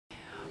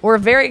We're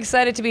very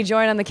excited to be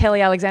joined on the Kelly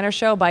Alexander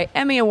Show by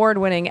Emmy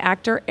Award-winning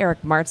actor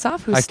Eric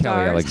Martsolf, who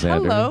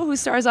who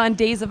stars on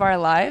Days of Our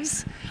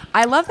Lives.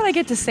 I love that I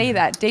get to say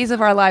that, Days of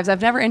Our Lives.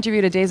 I've never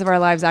interviewed a Days of Our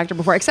Lives actor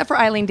before, except for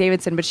Eileen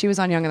Davidson, but she was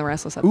on Young and the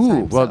Restless at the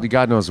time. Well,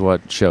 God knows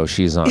what show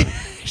she's on.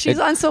 She's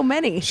on so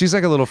many. She's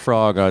like a little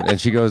frog,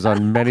 and she goes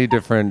on many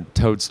different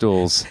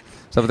toadstools.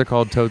 Is that what they're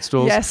called,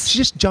 toadstools? Yes. She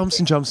just jumps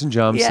and jumps and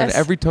jumps, and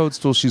every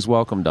toadstool she's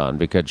welcomed on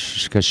because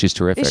she's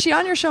terrific. Is she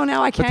on your show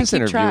now? I can't keep track.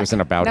 But this interview isn't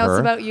about her. No, it's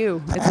about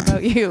you. It's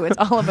about you. It's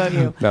all about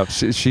you. No,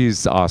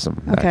 she's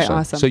awesome. Okay, actually.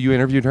 awesome. So you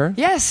interviewed her?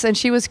 Yes, and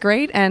she was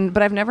great.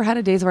 But I've never had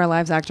a Days of Our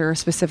Lives actor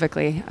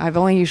specifically. I've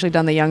only usually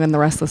done the Young and the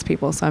Restless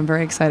people, so I'm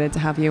very excited to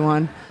have you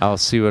on. I'll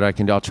see what I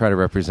can do. I'll try to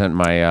represent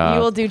my...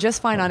 you will do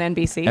just fine on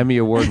NBC. Emmy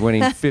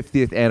Award-winning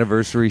 50th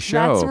anniversary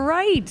show. That's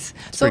right.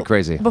 It's pretty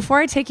crazy. Before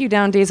I take you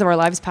down Days of Our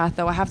Lives path,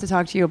 though, I have to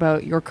talk to you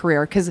about your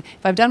career, because if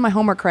I've done my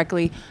homework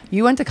correctly,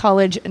 you went to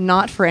college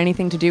not for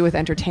anything to do with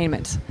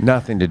entertainment.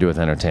 Nothing to do with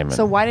entertainment.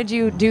 So why did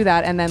you do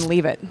that and then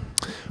leave it?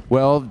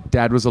 Well,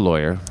 Dad was a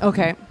lawyer.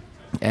 Okay.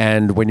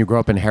 And when you grow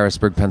up in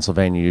Harrisburg,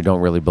 Pennsylvania, you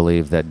don't really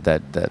believe that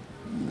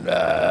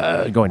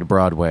going to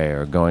Broadway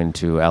or going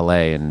to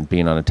LA and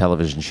being on a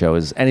television show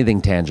is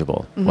anything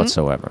tangible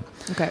whatsoever.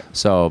 Okay.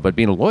 So, but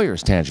being a lawyer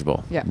is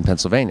tangible in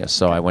Pennsylvania.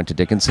 So I went to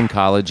Dickinson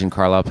College in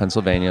Carlisle,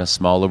 Pennsylvania,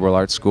 small liberal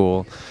arts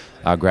school.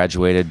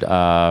 Graduated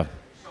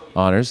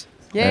honors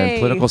in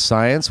political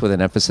science with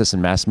an emphasis in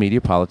mass media,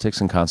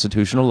 politics, and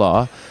constitutional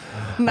law.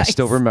 Nice. I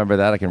still remember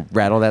that. I can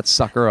rattle that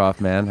sucker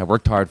off, man. I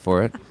worked hard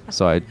for it,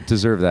 so I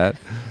deserve that.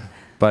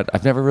 But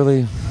I've never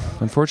really,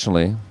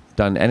 unfortunately,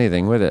 done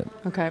anything with it.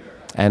 Okay.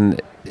 And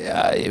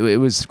it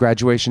was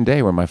graduation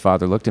day where my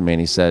father looked at me and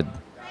he said,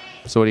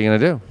 "So what are you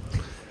going to do?"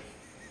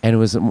 And it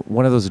was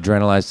one of those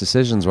adrenalized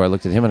decisions where I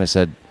looked at him and I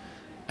said,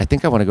 "I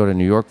think I want to go to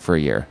New York for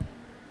a year.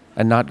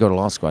 And not go to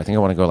law school. I think I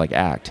want to go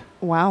act."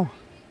 Wow.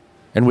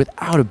 And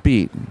without a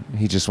beat,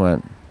 he just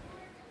went,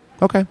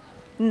 "Okay,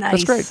 nice.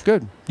 That's great,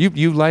 good.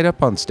 You light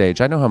up on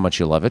stage. I know how much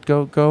you love it.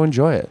 Go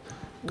enjoy it.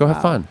 Go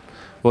have fun."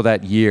 Well,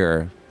 that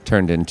year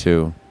turned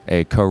into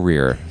a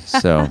career.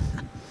 So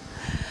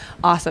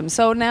awesome.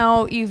 So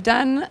now you've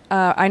done.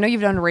 I know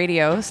you've done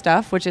radio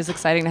stuff, which is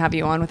exciting to have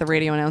you on with a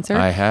radio announcer.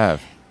 I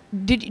have.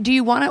 Do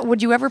you want to?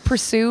 Would you ever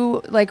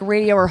pursue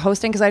radio or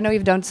hosting? Because I know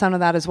you've done some of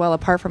that as well,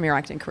 apart from your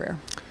acting career.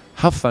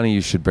 How funny you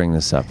should bring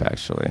this up,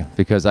 actually,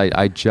 because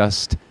I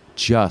just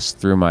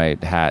threw my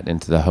hat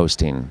into the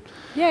hosting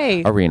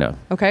arena.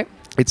 Okay.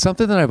 It's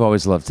something that I've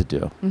always loved to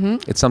do.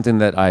 It's something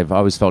that I've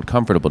always felt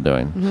comfortable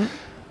doing.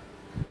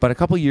 But a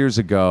couple years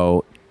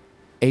ago,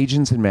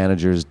 agents and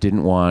managers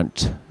didn't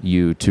want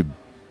you to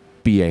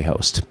be a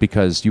host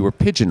because you were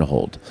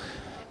pigeonholed.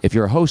 If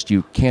you're a host,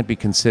 you can't be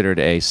considered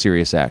a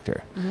serious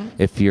actor.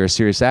 If you're a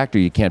serious actor,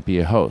 you can't be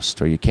a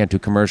host or you can't do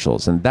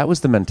commercials. And that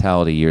was the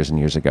mentality years and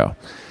years ago.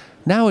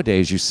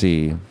 Nowadays, you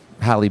see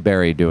Halle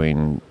Berry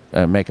doing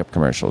makeup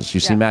commercials. You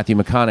see Matthew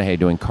McConaughey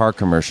doing car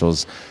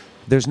commercials.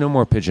 There's no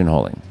more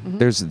pigeonholing.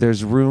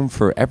 There's room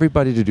for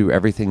everybody to do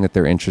everything that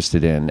they're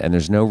interested in, and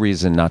there's no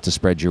reason not to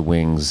spread your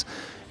wings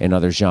in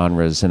other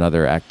genres and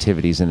other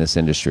activities in this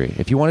industry.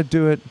 If you want to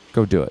do it,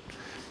 go do it.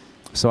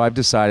 So I've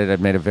decided,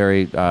 I've made a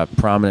very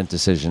prominent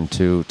decision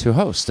to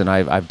host, and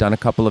I've done a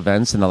couple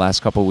events in the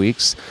last couple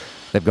weeks.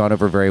 They've gone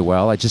over very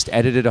well. I just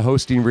edited a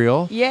hosting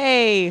reel.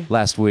 Yay!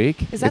 Last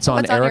week. It's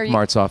on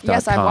ericmartsolf.com.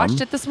 Yes, I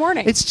watched it this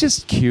morning. It's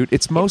just cute.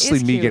 It's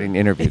mostly me getting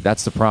interviewed.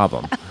 That's the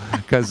problem,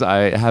 because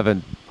I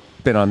haven't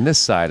been on this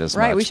side as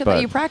much. Right, we should let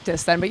you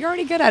practice then, but you're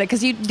already good at it.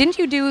 Because didn't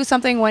you do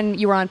something when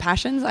you were on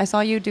Passions? I saw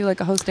you do a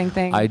hosting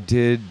thing. I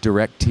did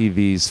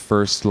DirecTV's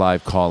first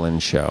live call-in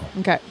show.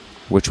 Okay.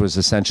 Which was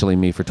essentially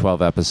me for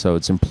 12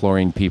 episodes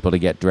imploring people to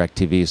get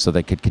DirecTV so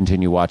they could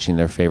continue watching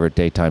their favorite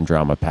daytime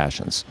drama,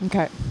 Passions.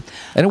 Okay.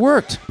 And it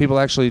worked. People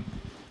actually,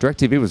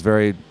 DirecTV was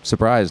very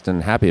surprised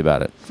and happy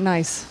about it.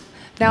 Nice.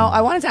 Now, I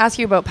wanted to ask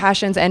you about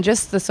Passions and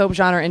just the soap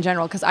genre in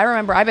general, because I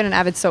remember I've been an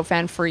avid soap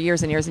fan for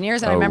years and years and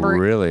years, and I remember...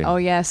 Really? Oh,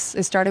 yes.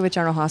 It started with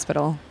General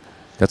Hospital.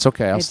 That's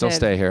okay. I'll still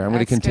stay here. I'm going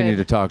to continue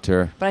to talk to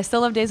her. But I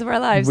still love Days of Our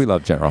Lives. We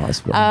love General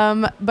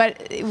Hospital.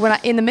 But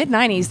in the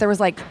mid-'90s, there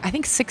was I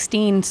think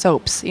 16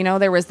 soaps. You know,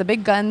 there was the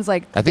big guns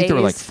I think there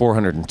were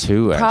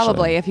 402, actually.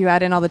 Probably, if you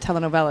add in all the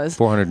telenovelas.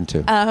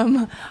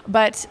 402.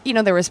 But,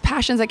 there was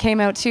Passions that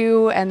came out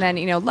too, and then,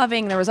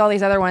 Loving, there was all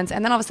these other ones.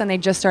 And then all of a sudden they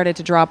just started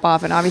to drop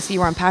off. And obviously you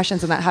were on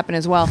Passions and that happened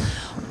as well.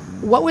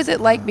 What was it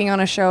like being on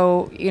a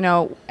show,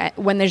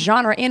 when the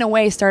genre in a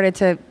way started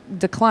to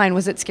decline?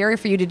 Was it scary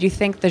for you? Did you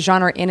think the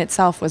genre in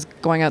itself was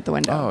going out the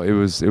window? Oh, it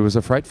was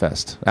a fright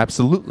fest.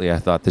 Absolutely, I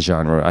thought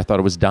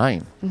it was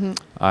dying.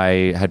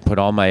 I had put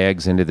all my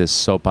eggs into this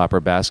soap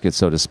opera basket,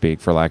 so to speak,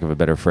 for lack of a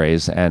better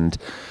phrase, and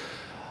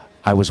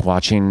I was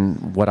watching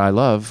what I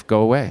love go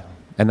away.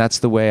 And that's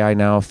the way I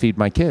now feed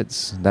my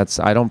kids.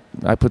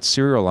 I put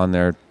cereal on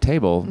their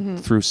table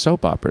through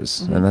soap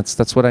operas, and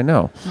that's what I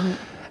know.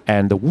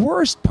 And the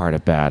worst part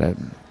about it,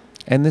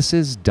 and this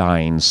is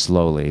dying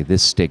slowly,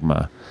 this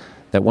stigma,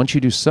 that once you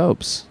do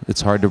soaps,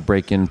 it's hard to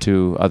break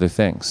into other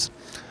things.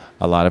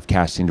 a lot of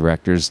casting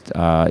directors,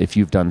 if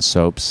you've done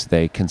soaps,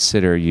 they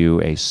consider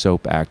you a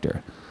soap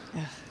actor.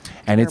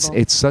 And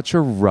it's such a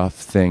rough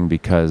thing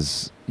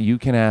because you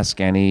can ask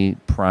any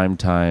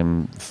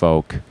primetime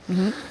folk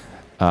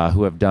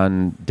who have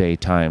done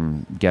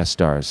daytime guest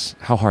stars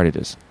how hard it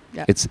is.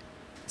 Yeah. It's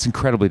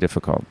incredibly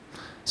difficult.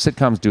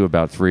 Sitcoms do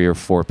about 3 or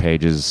 4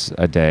 pages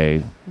a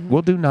day.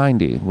 We'll do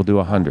 90. We'll do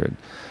 100.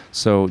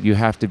 So you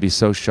have to be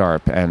so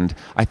sharp. And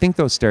I think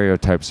those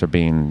stereotypes are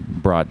being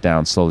brought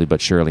down slowly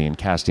but surely in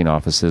casting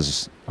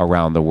offices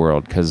around the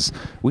world because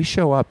we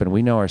show up and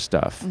we know our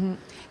stuff. And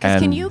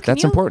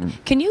that's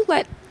important. Can you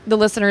let the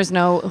listeners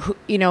know,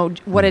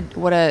 what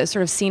a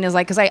sort of scene is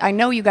like? Because I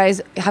know you guys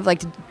have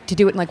like to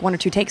do it in like 1 or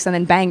 2 takes and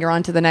then bang, you're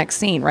on to the next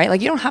scene, right? Like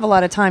you don't have a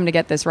lot of time to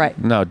get this right.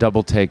 No,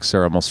 double takes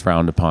are almost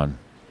frowned upon.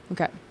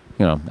 Okay.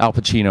 Al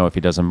Pacino, if he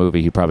does a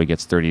movie, he probably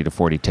gets 30 to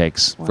 40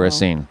 takes for a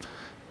scene.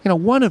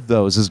 One of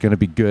those is going to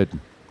be good.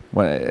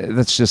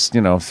 That's just,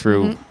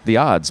 through the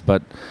odds.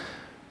 But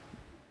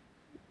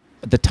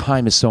the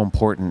time is so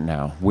important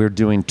now. We're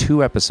doing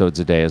 2 episodes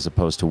a day as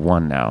opposed to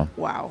 1 now.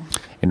 Wow.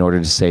 In order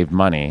to save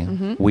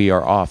money, we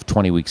are off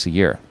 20 weeks a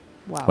year.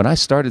 Wow. When I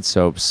started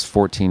soaps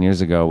 14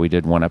 years ago, we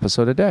did 1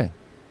 episode a day.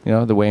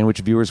 The way in which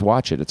viewers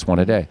watch it, it's 1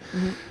 a day.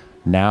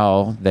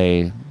 Now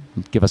they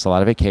give us a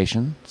lot of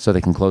vacation so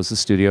they can close the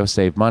studio,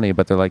 save money,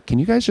 but they're like, can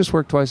you guys just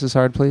work twice as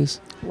hard,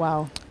 please?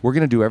 Wow. We're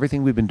going to do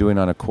everything we've been doing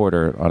on a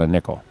quarter on a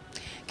nickel.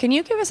 Can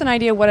you give us an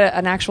idea what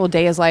an actual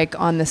day is like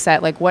on the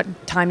set? Like what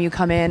time you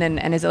come in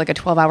and is it like a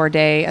 12-hour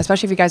day,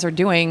 especially if you guys are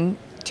doing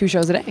 2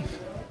 shows a day?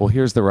 Well,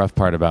 here's the rough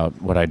part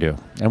about what I do.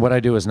 And what I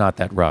do is not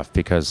that rough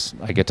because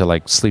I get to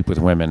like sleep with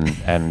women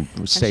and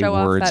say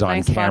words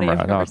on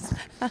camera.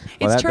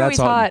 It's true, he's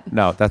hot.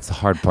 No, that's the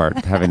hard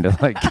part, having to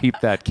like keep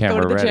that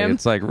camera ready. Gym.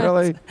 It's like,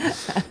 really?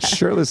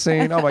 Shirley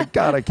scene? Oh my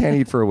God, I can't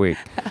eat for a week.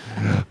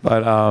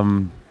 But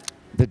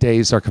the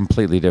days are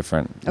completely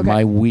different. Okay.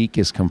 My week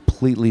is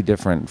completely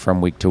different from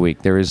week to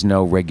week. There is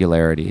no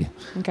regularity.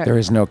 Okay. There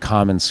is no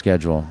common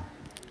schedule.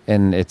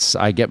 And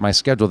I get my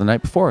schedule the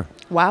night before.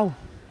 Wow.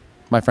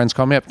 My friends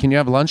call me up. Can you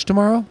have lunch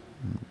tomorrow?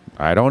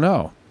 I don't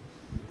know.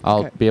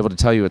 I'll be able to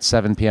tell you at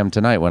 7 p.m.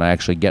 tonight when I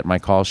actually get my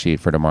call sheet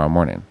for tomorrow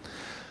morning.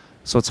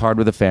 So it's hard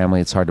with a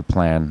family. It's hard to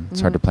plan.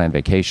 It's hard to plan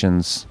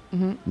vacations.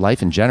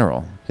 Life in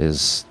general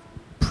is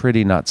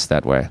pretty nuts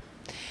that way.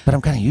 But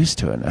I'm kind of used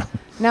to it now.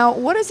 Now,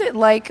 what is it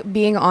like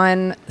being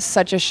on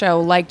such a show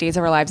like Days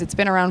of Our Lives? It's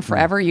been around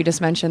forever. You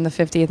just mentioned the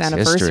 50th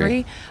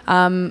anniversary.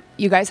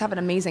 You guys have an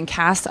amazing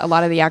cast. A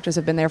lot of the actors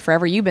have been there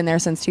forever. You've been there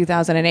since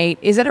 2008.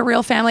 Is it a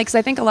real family? Because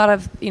I think a lot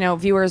of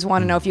viewers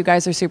want to know if you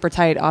guys are super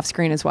tight off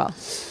screen as well.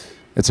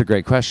 It's a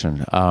great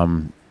question.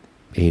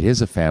 It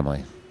is a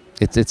family.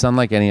 It's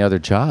unlike any other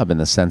job in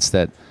the sense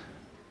that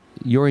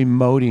you're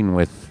emoting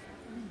with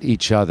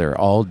each other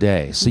all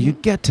day. So you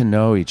get to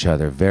know each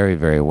other very,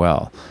 very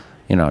well.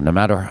 No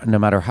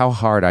matter how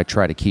hard I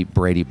try to keep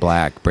Brady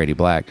Black,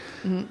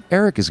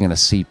 Eric is going to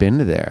seep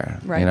into there,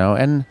 right.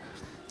 And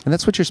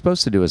that's what you're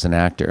supposed to do as an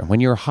actor. When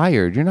you're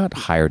hired, you're not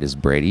hired as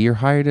Brady, you're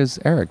hired as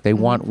Eric. They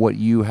want what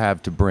you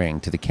have to bring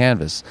to the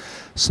canvas.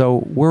 So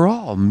we're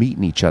all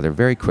meeting each other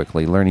very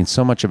quickly, learning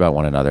so much about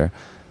one another,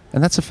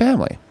 and that's a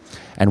family.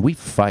 And we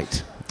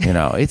fight,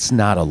 it's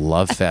not a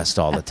love fest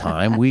all the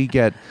time. We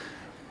get,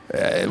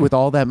 with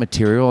all that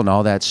material and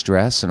all that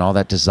stress and all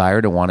that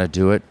desire to want to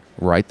do it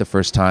right the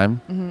first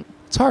time,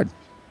 it's hard.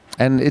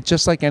 And it's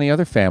just like any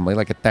other family,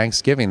 like at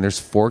Thanksgiving, there's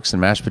forks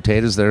and mashed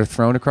potatoes that are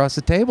thrown across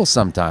the table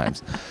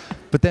sometimes.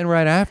 But then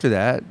right after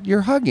that,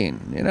 you're hugging,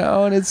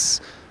 and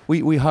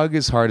we hug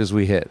as hard as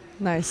we hit.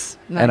 Nice.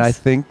 And I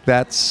think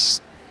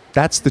that's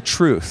the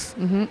truth.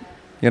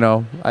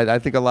 I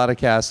think a lot of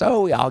casts,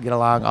 we all get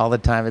along all the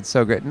time. It's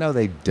so great. No,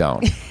 they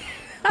don't.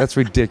 That's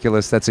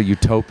ridiculous. That's a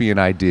utopian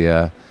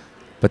idea.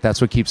 But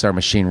that's what keeps our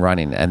machine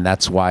running, and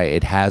that's why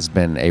it has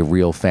been a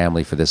real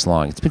family for this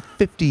long. It's been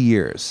 50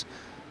 years.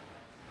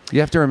 You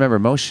have to remember,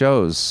 most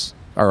shows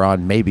are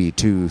on maybe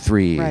 2,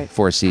 3,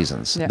 4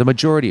 seasons. The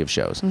majority of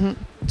shows.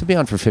 To be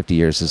on for 50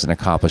 years is an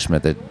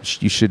accomplishment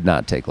that you should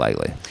not take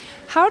lightly.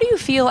 How do you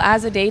feel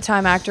as a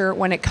daytime actor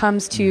when it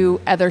comes to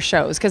other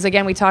shows? Because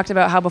again, we talked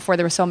about how before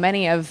there were so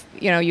many of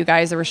you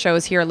guys. There were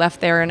shows here, left,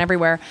 there, and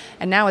everywhere,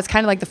 and now it's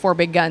kind of like the 4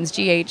 big guns: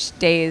 GH,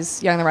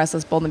 Days, Young and the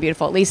Restless, Bold and the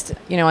Beautiful. At least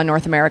in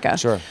North America.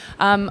 Sure.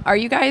 Are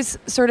you guys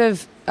sort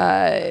of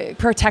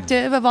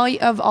protective of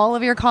all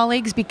of your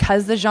colleagues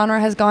because the genre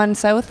has gone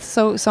south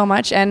so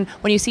much? And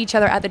when you see each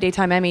other at the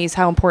daytime Emmys,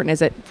 how important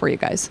is it for you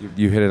guys?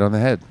 You hit it on the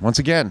head once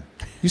again.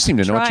 You seem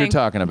to know what you're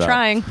talking about.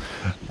 Trying.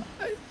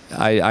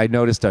 I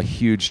noticed a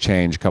huge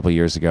change a couple of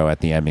years ago at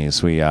the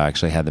Emmys. We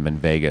actually had them in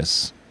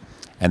Vegas,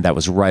 and that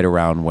was right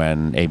around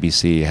when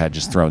ABC had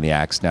just thrown the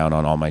axe down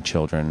on All My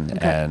Children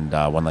and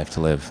One Life to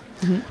Live.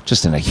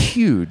 Just in a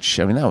huge,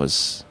 that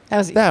was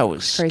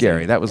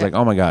scary. That was like,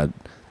 oh my God,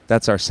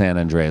 that's our San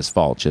Andreas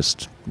fault.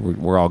 Just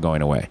we're all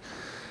going away.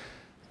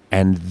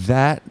 And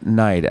that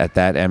night at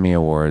that Emmy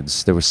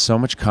Awards, there was so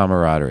much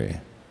camaraderie.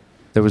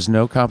 There was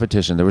no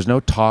competition. There was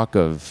no talk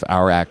of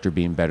our actor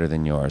being better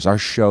than yours, our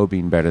show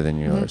being better than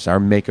yours, our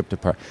makeup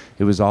department.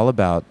 It was all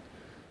about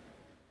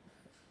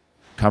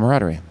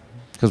camaraderie,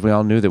 because we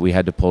all knew that we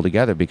had to pull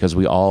together because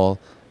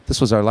this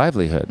was our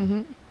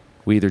livelihood.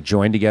 We either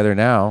join together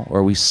now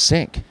or we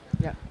sink.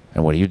 Yeah.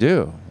 And what do you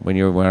do? When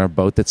you're on a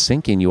boat that's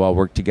sinking, you all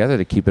work together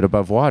to keep it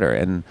above water.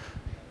 And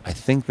I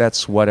think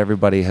that's what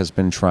everybody has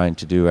been trying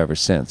to do ever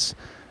since.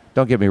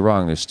 Don't get me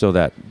wrong, there's still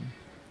that,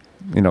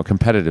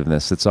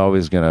 competitiveness that's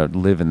always going to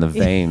live in the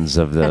veins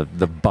of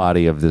the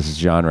body of this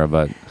genre,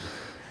 but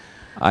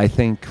I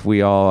think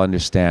we all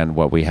understand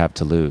what we have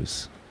to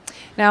lose.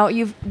 Now,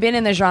 you've been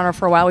in the genre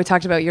for a while. We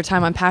talked about your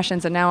time on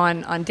Passions, and now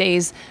on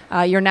Days.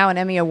 You're now an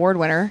Emmy Award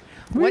winner.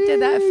 What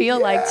did that feel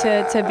like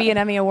to be an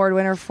Emmy Award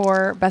winner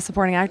for Best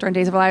Supporting Actor on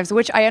Days of Our Lives?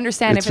 Which I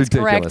understand, if it's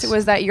correct,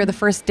 was that you're the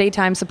first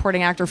daytime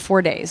supporting actor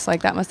for Days.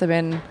 Like, that must have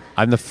been...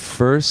 I'm the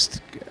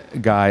first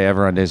guy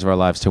ever on Days of Our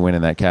Lives to win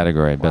in that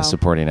category, Best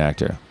Supporting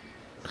Actor.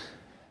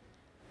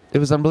 It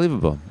was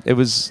unbelievable. It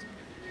was,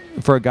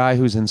 for a guy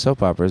who's in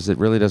soap operas, it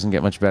really doesn't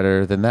get much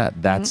better than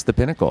that. That's the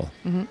pinnacle.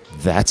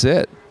 That's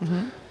it.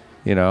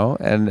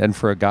 And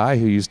for a guy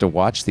who used to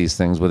watch these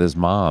things with his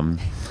mom,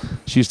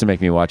 she used to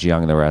make me watch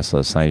Young and the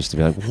Restless. And I used to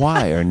be like,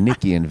 why are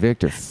Nikki and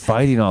Victor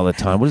fighting all the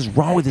time? What is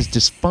wrong with this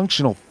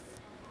dysfunctional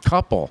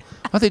couple?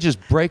 Why don't they just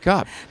break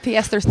up?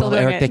 P.S. They're still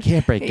doing Eric, it. they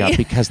can't break up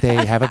because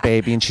they have a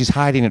baby and she's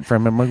hiding it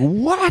from him. I'm like,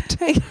 what?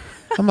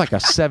 I'm like a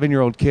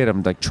 7-year-old kid.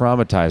 I'm like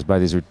traumatized by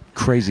these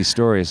crazy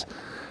stories.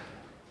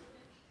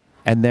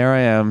 And there I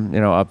am,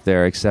 up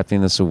there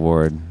accepting this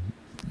award.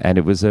 And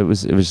it was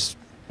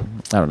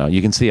I don't know.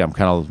 You can see I'm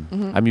kind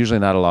of, I'm usually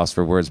not a loss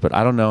for words, but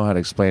I don't know how to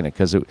explain it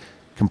because it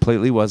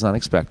completely was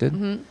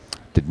unexpected.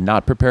 Did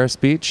not prepare a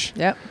speech.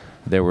 Yep.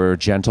 There were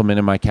gentlemen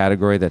in my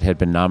category that had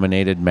been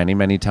nominated many,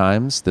 many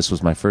times. This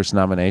was my first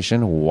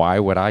nomination. Why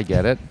would I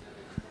get it?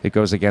 It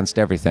goes against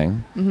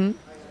everything.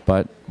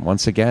 But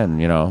once again,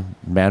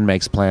 man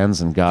makes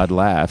plans and God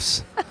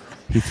laughs.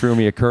 He threw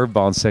me a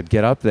curveball and said,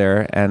 get up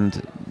there. And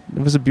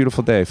it was a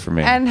beautiful day for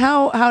me. And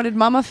how did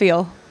Mama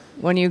feel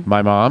when you...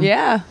 My mom?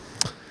 Yeah.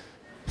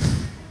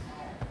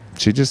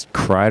 She just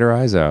cried her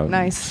eyes out.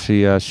 Nice.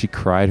 She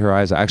cried her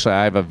eyes out. Actually,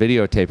 I have a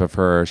videotape of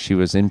her. She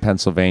was in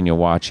Pennsylvania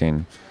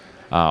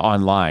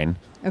online.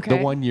 Okay.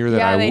 The one year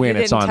that I win,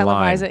 it's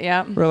online. Televise it,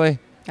 yeah. Really?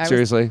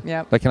 Seriously?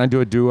 Yeah. Like, can I do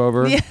a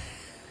do-over? Yeah.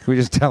 Can we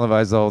just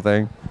televise the whole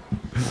thing?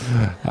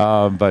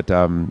 But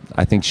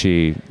I think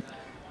she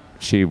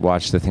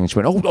watched the thing and she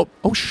went,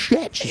 oh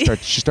shit! She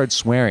started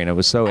swearing. It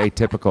was so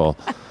atypical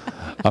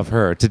of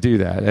her to do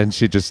that, and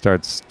she just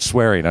starts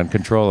swearing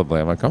uncontrollably.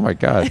 I'm like, oh my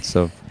God.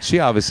 So she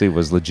obviously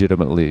was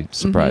legitimately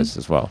surprised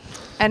as well.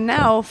 And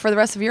now, for the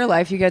rest of your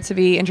life, you get to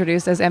be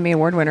introduced as Emmy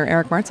Award winner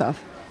Eric Martsolf.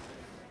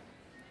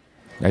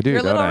 I do, You're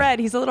a don't little I? red.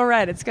 He's a little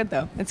red. It's good,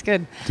 though. It's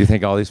good. Do you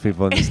think all these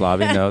people in this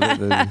lobby know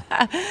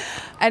that?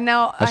 And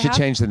now I should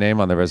change the name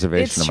on the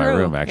reservation in my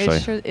room,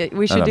 actually.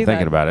 We should do that. I'm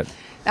thinking about it.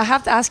 I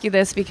have to ask you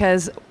this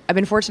because I've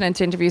been fortunate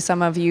to interview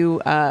some of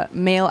you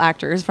male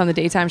actors from the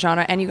daytime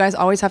genre, and you guys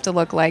always have to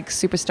look like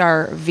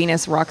superstar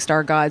Venus rock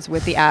star gods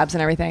with the abs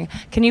and everything.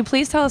 Can you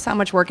please tell us how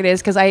much work it is?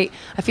 Because I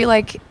feel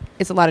like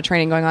it's a lot of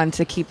training going on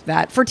to keep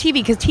that for TV,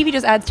 because TV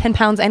just adds 10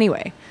 pounds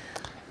anyway.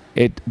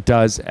 It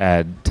does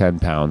add 10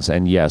 pounds,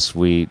 and yes,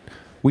 we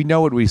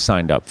know what we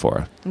signed up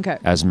for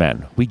as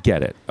men. We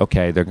get it.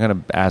 Okay, they're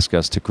going to ask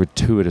us to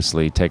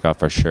gratuitously take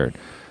off our shirt.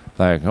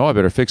 Like, oh, I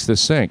better fix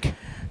this sink.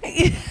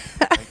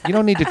 You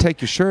don't need to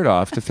take your shirt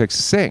off to fix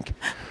a sink,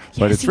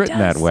 but it's written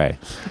that way.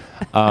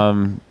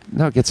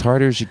 No, it gets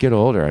harder as you get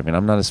older. I mean,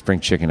 I'm not a spring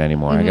chicken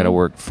anymore. I got to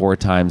work 4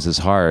 times as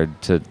hard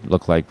to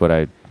look like what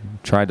I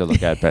tried to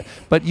look at.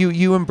 But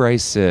you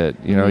embrace it.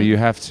 You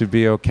have to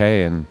be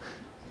okay, and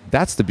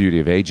that's the beauty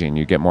of aging.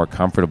 You get more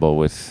comfortable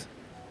with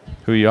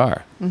who you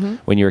are.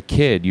 When you're a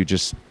kid, you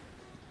just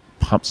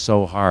pump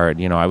so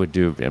hard. I would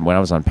do, and when I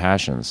was on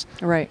Passions,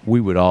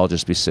 we would all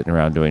just be sitting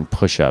around doing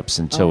push-ups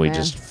until we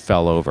just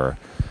fell over.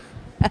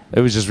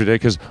 It was just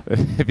ridiculous.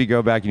 If you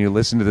go back and you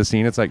listen to the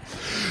scene, it's like,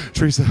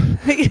 Teresa,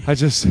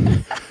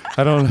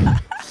 I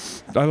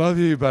love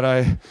you,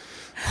 but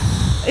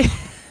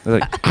they're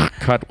like,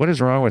 cut. What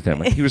is wrong with him?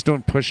 Like, he was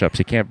doing push-ups.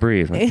 He can't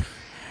breathe. Like,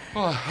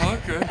 oh,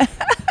 okay.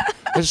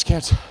 I just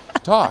can't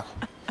talk.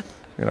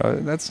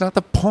 That's not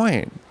the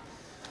point.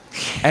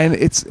 And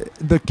it's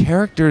the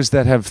characters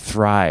that have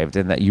thrived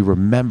and that you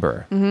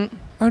remember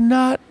are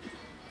not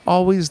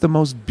always the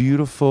most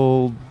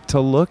beautiful to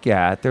look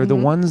at. They're the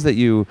ones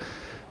that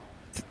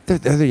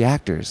they're the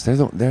actors.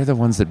 They're the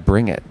ones that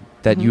bring it,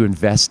 that you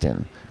invest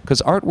in.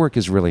 Because artwork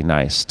is really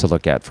nice to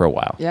look at for a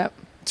while. Yep.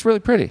 It's really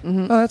pretty.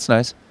 Oh, that's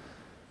nice.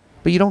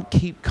 But you don't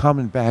keep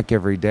coming back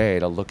every day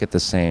to look at the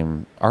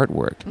same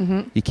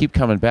artwork. You keep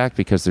coming back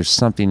because there's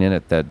something in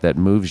it that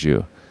moves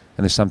you.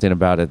 And there's something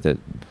about it that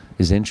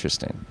is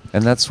interesting.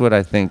 And that's what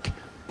I think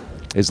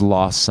is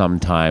lost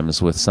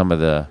sometimes with some of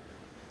the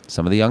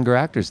younger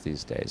actors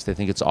these days. They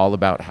think it's all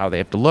about how they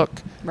have to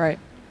look. Right.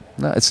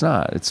 No, it's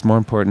not. It's more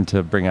important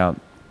to bring out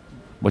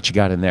what you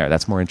got in there.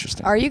 That's more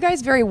interesting. Are you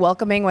guys very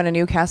welcoming when a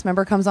new cast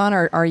member comes on,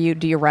 or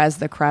do you razz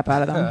the crap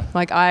out of them?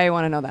 Like, I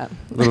want to know that.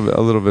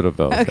 A little bit of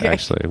both,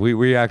 actually.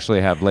 We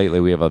actually have lately,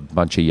 we have a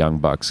bunch of young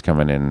bucks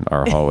coming in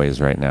our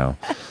hallways right now.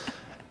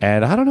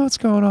 And I don't know what's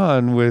going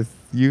on with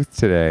youth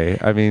today.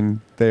 I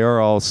mean, they are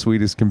all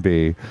sweet as can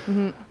be.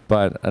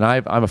 But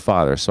I'm a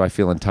father, so I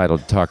feel entitled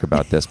to talk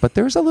about this. But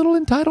there's a little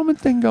entitlement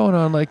thing going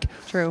on, like,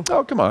 True.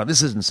 oh, come on,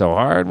 this isn't so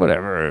hard,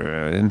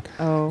 whatever. And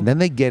then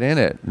they get in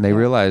it, and they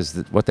realize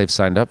that what they've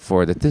signed up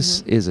for, that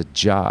this is a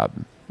job.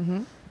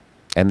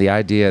 And the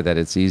idea that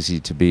it's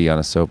easy to be on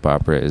a soap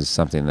opera is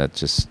something that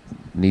just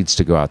needs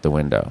to go out the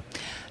window.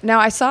 Now,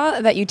 I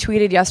saw that you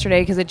tweeted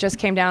yesterday, because it just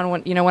came down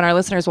when our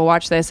listeners will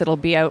watch this, it'll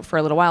be out for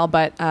a little while,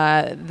 but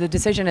the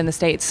decision in the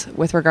States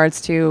with regards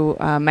to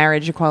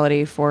marriage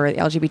equality for the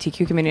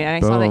LGBTQ community.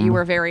 And I saw that you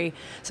were very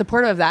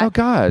supportive of that. Oh,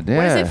 God, yeah.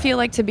 What does it feel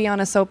like to be on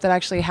a soap that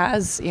actually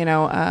has,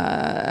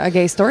 a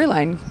gay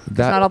storyline?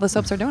 Not all the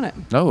soaps are doing it.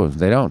 No,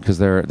 they don't, because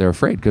they're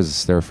afraid,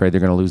 they're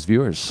going to lose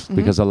viewers.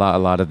 Because a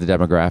lot of the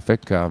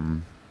demographic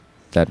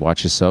that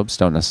watches soaps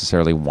don't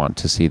necessarily want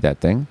to see that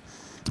thing.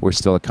 We're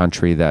still a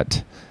country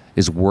that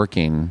is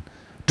working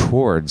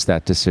towards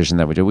that decision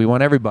that we do. We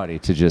want everybody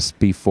to just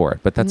be for it,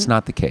 but that's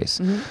not the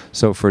case.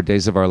 So for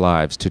Days of Our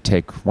Lives to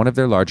take one of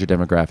their larger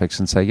demographics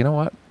and say, you know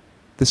what,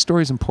 this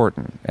story's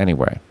important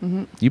anyway.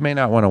 You may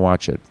not want to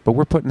watch it, but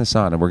we're putting this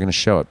on and we're going to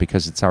show it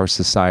because it's our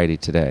society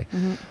today.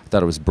 I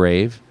thought it was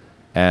brave,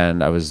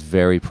 and I was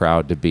very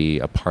proud to be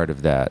a part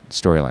of that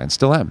storyline.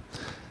 Still am.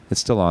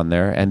 It's still on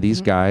there, and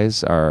these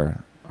guys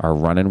are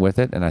running with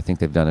it, and I think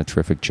they've done a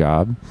terrific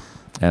job.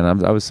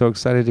 And I was so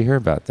excited to hear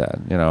about that.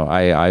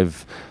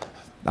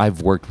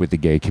 I've worked with the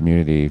gay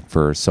community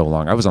for so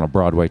long. I was on a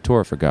Broadway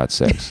tour, for God's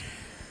sakes.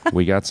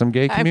 We got some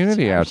gay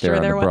community out there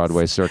on the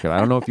Broadway circuit. I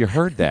don't know if you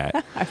heard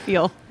that. I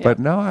feel. But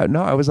no,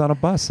 I was on a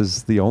bus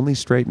as the only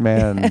straight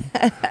man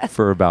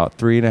for about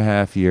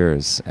 3.5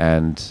 years.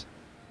 And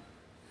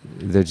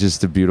they're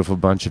just a beautiful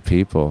bunch of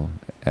people.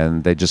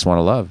 And they just want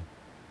to love.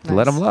 Nice.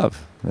 Let them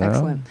love.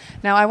 Excellent.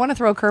 Now, I want to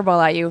throw a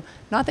curveball at you.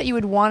 Not that you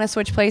would want to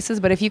switch places,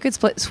 but if you could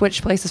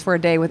switch places for a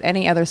day with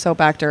any other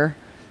soap actor,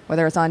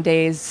 whether it's on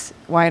Days,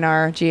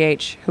 YNR,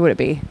 GH, who would it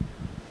be?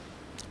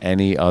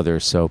 Any other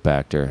soap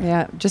actor.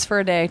 Yeah, just for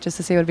a day, just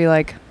to see what it'd be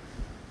like.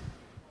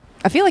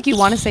 I feel like you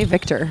want to say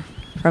Victor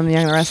from The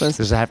Young and the Restless.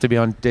 Does it have to be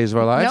on Days of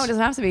Our Lives? No, it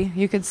doesn't have to be.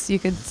 You could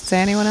say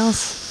anyone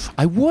else.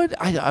 I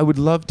would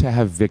love to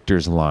have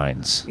Victor's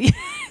lines.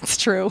 It's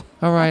true.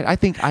 All right. I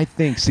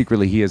think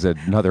secretly he is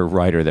another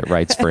writer that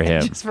writes for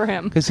him. Just for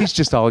him. Because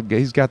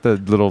he's got the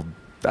little,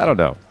 I don't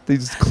know.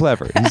 He's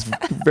clever. He's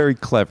very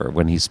clever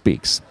when he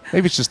speaks.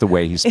 Maybe it's just the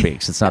way he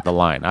speaks. It's not the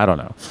line. I don't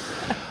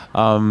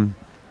know.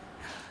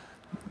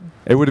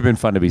 It would have been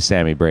fun to be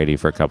Sammy Brady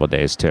for a couple of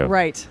days too.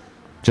 Right.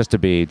 Just to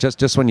be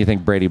just when you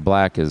think Brady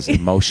Black is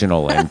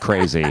emotional and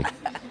crazy,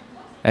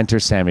 enter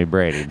Sammy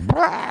Brady.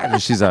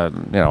 She's a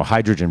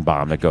hydrogen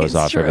bomb that goes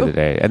off every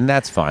day, and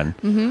that's fun.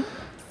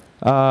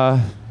 I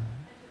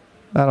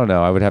don't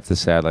know. I would have to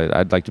say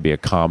I'd like to be a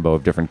combo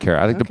of different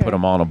characters. I'd like to put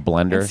them all in a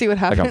blender, and see what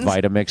happens.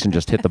 like a Vitamix, and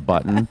just hit the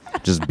button.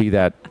 Just be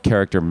that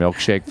character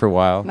milkshake for a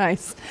while.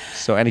 Nice.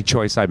 So any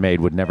choice I made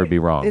would never be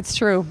wrong. It's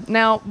true.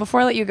 Now,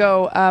 before I let you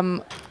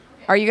go,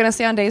 are you going to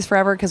stay on Days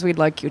forever? Because we'd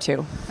like you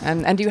to.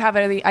 And do you have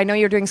any? I know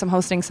you're doing some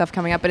hosting stuff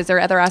coming up, but is there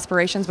other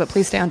aspirations? But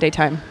please stay on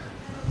daytime.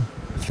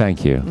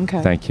 Thank you.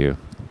 Okay. Thank you.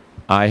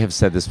 I have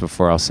said this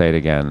before. I'll say it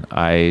again.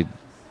 I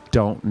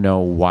don't know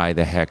why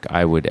the heck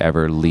I would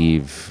ever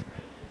leave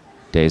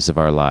Days of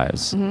Our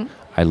Lives.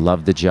 I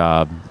love the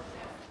job.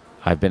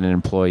 I've been an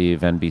employee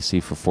of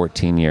NBC for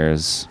 14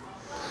 years.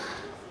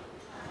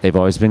 They've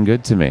always been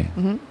good to me.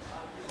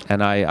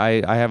 And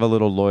I have a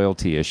little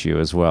loyalty issue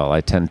as well.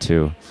 I tend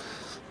to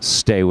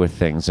stay with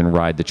things and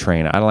ride the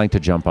train. I don't like to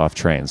jump off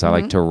trains. I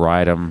like to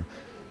ride them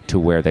to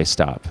where they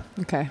stop.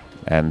 Okay.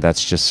 And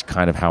that's just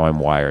kind of how I'm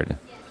wired.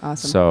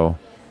 Awesome. So,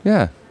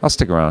 yeah, I'll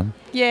stick around.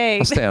 Yay.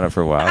 I'll stay on it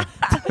for a while.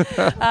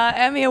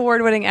 Emmy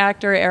award-winning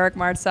actor Eric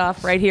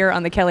Martsolf right here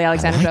on The Kelly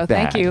Alexander Show.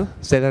 Thank you.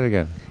 Say that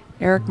again.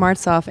 Eric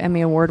Martsolf,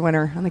 Emmy award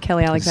winner on The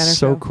Kelly Alexander Show.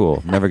 So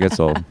cool. Never gets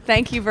old.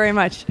 Thank you very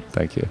much.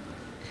 Thank you.